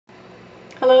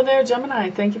Hello there, Gemini.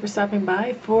 Thank you for stopping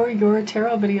by for your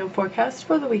tarot video forecast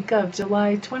for the week of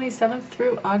July 27th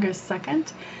through August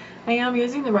 2nd. I am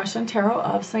using the Russian Tarot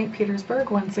of St.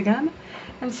 Petersburg once again.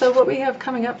 And so what we have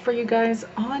coming up for you guys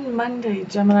on Monday,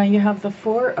 Gemini, you have the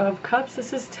Four of Cups.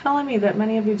 This is telling me that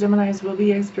many of you Geminis will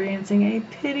be experiencing a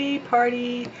pity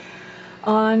party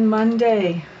on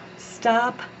Monday.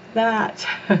 Stop that.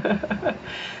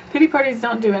 Pity parties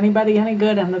don't do anybody any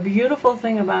good, and the beautiful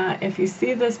thing about if you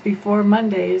see this before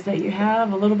Monday is that you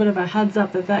have a little bit of a heads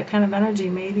up that that kind of energy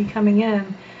may be coming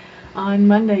in on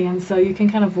Monday, and so you can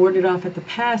kind of ward it off at the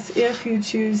pass if you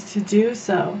choose to do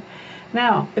so.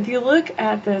 Now, if you look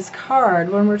at this card,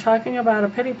 when we're talking about a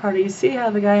pity party, you see how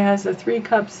the guy has the Three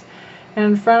Cups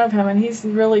in front of him, and he's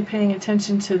really paying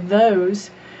attention to those,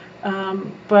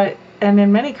 and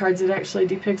in many cards it actually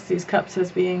depicts these cups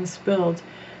as being spilled.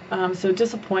 So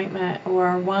disappointment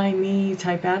or why me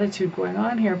type attitude going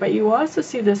on here. But you also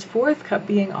see this fourth cup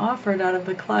being offered out of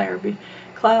the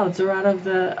clouds or out of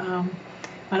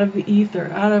the ether,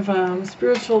 out of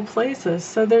spiritual places.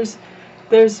 So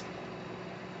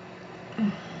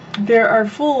there are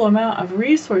full amount of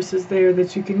resources there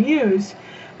that you can use,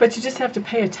 but you just have to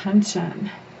pay attention.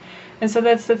 And so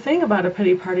that's the thing about a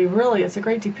pity party, really. It's a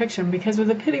great depiction, because with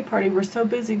a pity party, we're so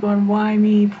busy going, why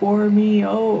me, poor me,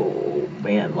 oh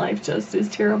man, life just is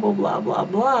terrible, blah, blah,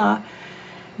 blah,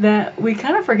 that we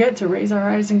kind of forget to raise our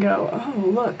eyes and go, oh,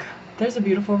 look, there's a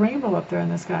beautiful rainbow up there in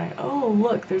the sky. Oh,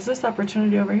 look, there's this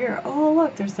opportunity over here. Oh,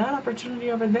 look, there's that opportunity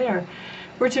over there.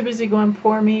 We're too busy going,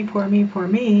 poor me, poor me, poor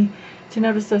me, to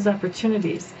notice those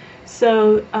opportunities.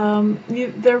 So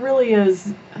there really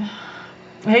is...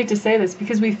 I hate to say this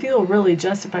because we feel really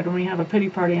justified when we have a pity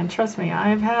party, and trust me,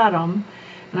 I've had them,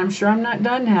 and I'm sure I'm not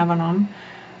done having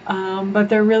them, but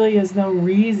there really is no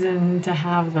reason to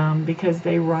have them because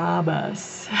they rob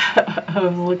us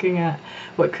of looking at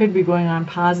what could be going on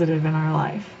positive in our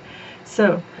life.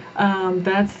 So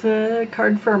that's the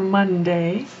card for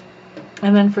Monday.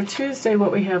 And then for Tuesday,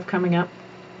 what we have coming up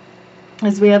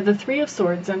is we have the Three of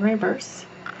Swords in reverse.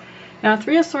 Now,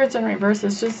 Three of Swords in reverse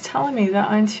is just telling me that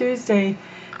on Tuesday,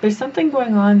 there's something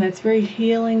going on that's very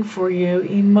healing for you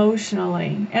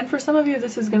emotionally. And for some of you,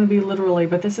 this is going to be literally,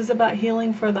 but this is about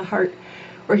healing for the heart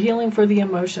or healing for the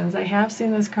emotions. I have seen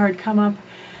this card come up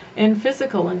in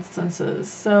physical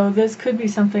instances. So this could be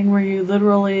something where you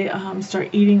literally start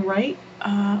eating right,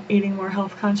 eating more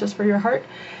health conscious for your heart.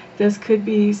 This could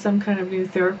be some kind of new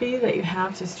therapy that you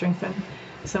have to strengthen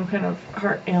some kind of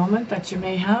heart ailment that you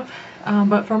may have.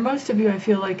 But for most of you, I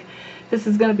feel like this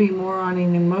is going to be more on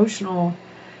an emotional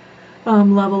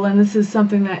level, and this is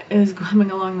something that is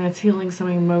coming along that's healing some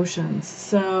emotions.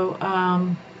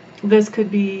 So this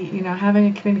could be, having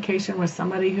a communication with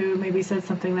somebody who maybe said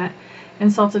something that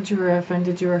insulted you or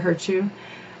offended you or hurt you.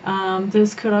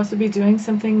 This could also be doing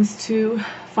some things to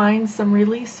find some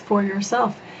release for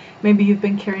yourself. Maybe you've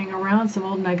been carrying around some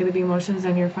old negative emotions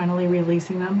and you're finally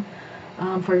releasing them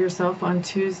for yourself on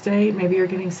Tuesday. Maybe you're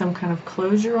getting some kind of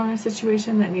closure on a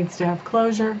situation that needs to have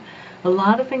closure. A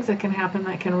lot of things that can happen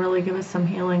that can really give us some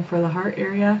healing for the heart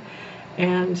area.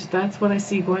 And that's what I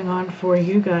see going on for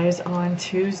you guys on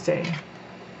Tuesday.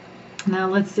 Now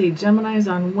let's see, Gemini's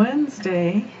on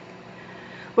Wednesday.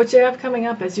 What you have coming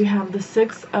up is you have the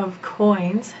Six of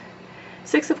Coins.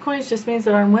 Six of Coins just means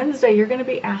that on Wednesday you're going to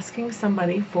be asking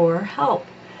somebody for help.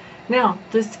 Now,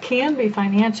 this can be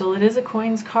financial. It is a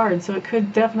coins card, so it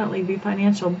could definitely be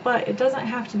financial, but it doesn't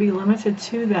have to be limited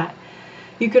to that.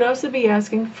 You could also be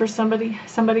asking for somebody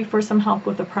for some help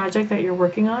with a project that you're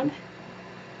working on,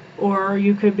 or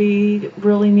you could be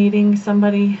really needing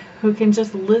somebody who can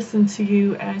just listen to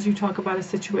you as you talk about a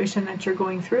situation that you're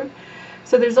going through.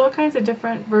 So there's all kinds of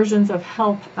different versions of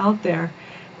help out there,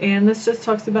 and this just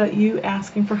talks about you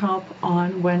asking for help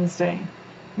on Wednesday.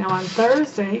 Now on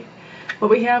Thursday,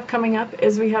 what we have coming up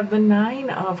is we have the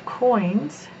Nine of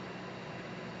Coins.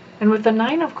 And with the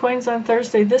Nine of Coins on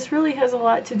Thursday, this really has a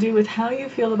lot to do with how you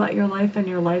feel about your life and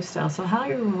your lifestyle. So how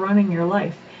you're running your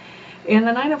life. And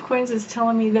the Nine of Coins is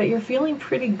telling me that you're feeling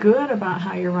pretty good about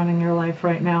how you're running your life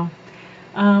right now.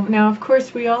 Now, of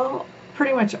course, we all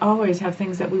pretty much always have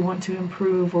things that we want to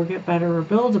improve or get better or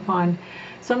build upon.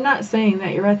 So I'm not saying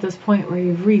that you're at this point where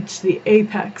you've reached the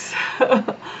apex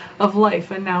of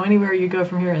life and now anywhere you go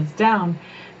from here is down.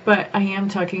 But I am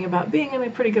talking about being in a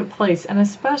pretty good place, and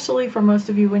especially for most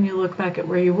of you when you look back at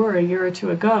where you were a year or two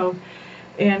ago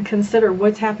and consider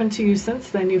what's happened to you since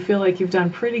then, you feel like you've done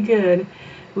pretty good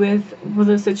with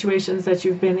the situations that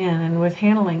you've been in and with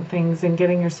handling things and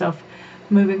getting yourself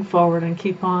moving forward and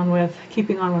keeping on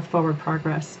with forward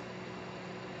progress.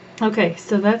 Okay,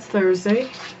 so that's Thursday.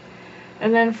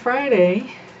 And then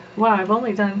Friday, wow, I've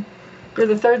only done You're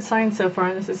the third sign so far,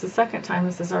 and this is the second time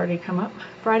this has already come up.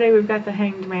 Friday, we've got the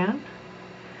Hanged Man.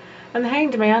 And the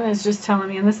Hanged Man is just telling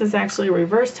me, and this is actually a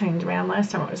reversed Hanged Man.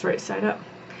 Last time it was right side up.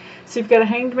 So you've got a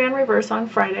Hanged Man reverse on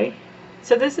Friday.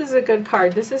 So this is a good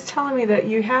card. This is telling me that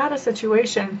you had a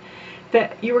situation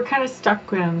that you were kind of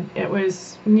stuck in.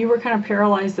 You were kind of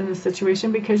paralyzed in the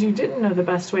situation because you didn't know the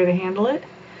best way to handle it.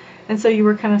 And so you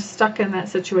were kind of stuck in that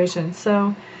situation.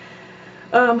 So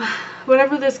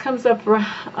whenever this comes up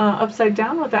upside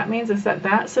down, what that means is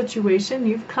that situation,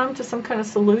 you've come to some kind of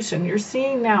solution. You're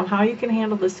seeing now how you can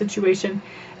handle this situation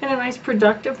in a nice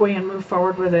productive way and move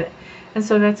forward with it. And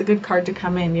so that's a good card to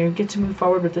come in. You get to move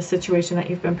forward with the situation that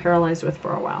you've been paralyzed with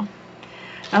for a while.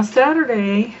 Now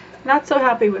Saturday, not so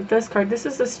happy with this card. This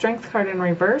is the Strength card in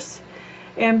reverse.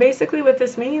 And basically what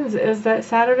this means is that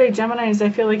Saturday, Geminis, I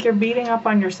feel like you're beating up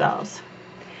on yourselves.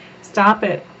 Stop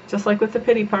it. Just like with the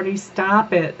pity party,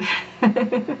 stop it.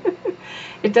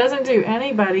 It doesn't do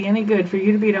anybody any good for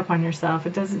you to beat up on yourself.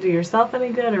 It doesn't do yourself any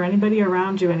good or anybody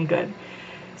around you any good.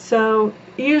 So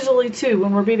usually too,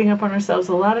 when we're beating up on ourselves,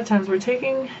 a lot of times we're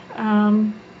taking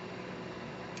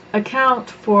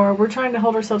we're trying to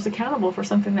hold ourselves accountable for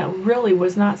something that really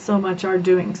was not so much our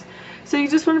doings. So you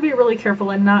just want to be really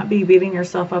careful and not be beating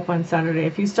yourself up on Saturday.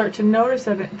 If you start to notice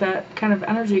that kind of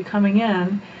energy coming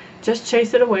in, just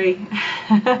chase it away.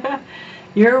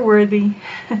 You're worthy.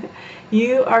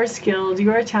 You are skilled.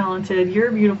 You are talented.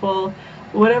 You're beautiful.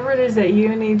 Whatever it is that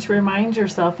you need to remind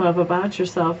yourself of about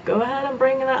yourself, go ahead and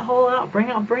bring that whole out. Bring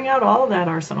out all of that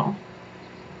arsenal,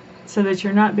 so that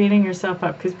you're not beating yourself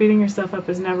up, because beating yourself up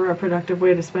is never a productive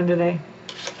way to spend a day.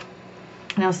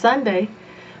 Now Sunday,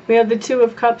 we have the Two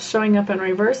of Cups showing up in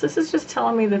reverse. This is just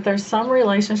telling me that there's some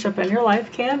relationship in your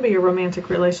life, can be a romantic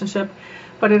relationship,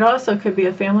 but it also could be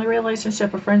a family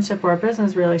relationship, a friendship, or a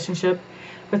business relationship.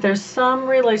 But there's some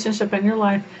relationship in your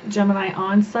life, Gemini,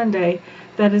 on Sunday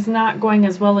that is not going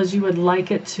as well as you would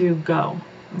like it to go.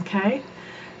 Okay?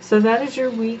 So that is your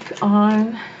week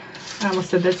on, I almost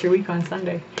said that's your week on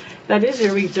Sunday. That is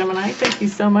your week, Gemini. Thank you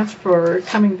so much for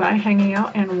coming by, hanging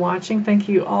out, and watching. Thank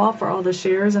you all for all the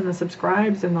shares and the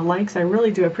subscribes and the likes. I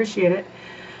really do appreciate it.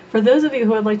 For those of you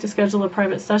who would like to schedule a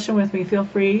private session with me, feel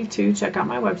free to check out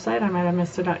my website. I'm at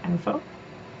amista.info.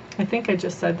 I think I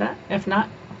just said that. If not,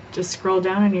 just scroll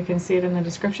down and you can see it in the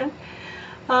description.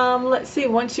 Let's see,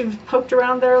 once you've poked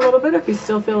around there a little bit, if you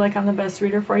still feel like I'm the best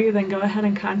reader for you, then go ahead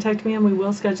and contact me and we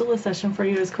will schedule a session for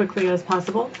you as quickly as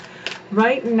possible.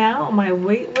 Right now, my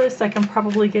wait list, I can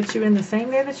probably get you in the same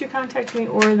day that you contact me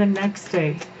or the next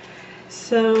day.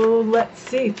 So let's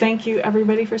see. Thank you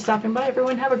everybody for stopping by.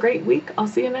 Everyone have a great week. I'll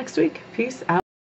see you next week. Peace out.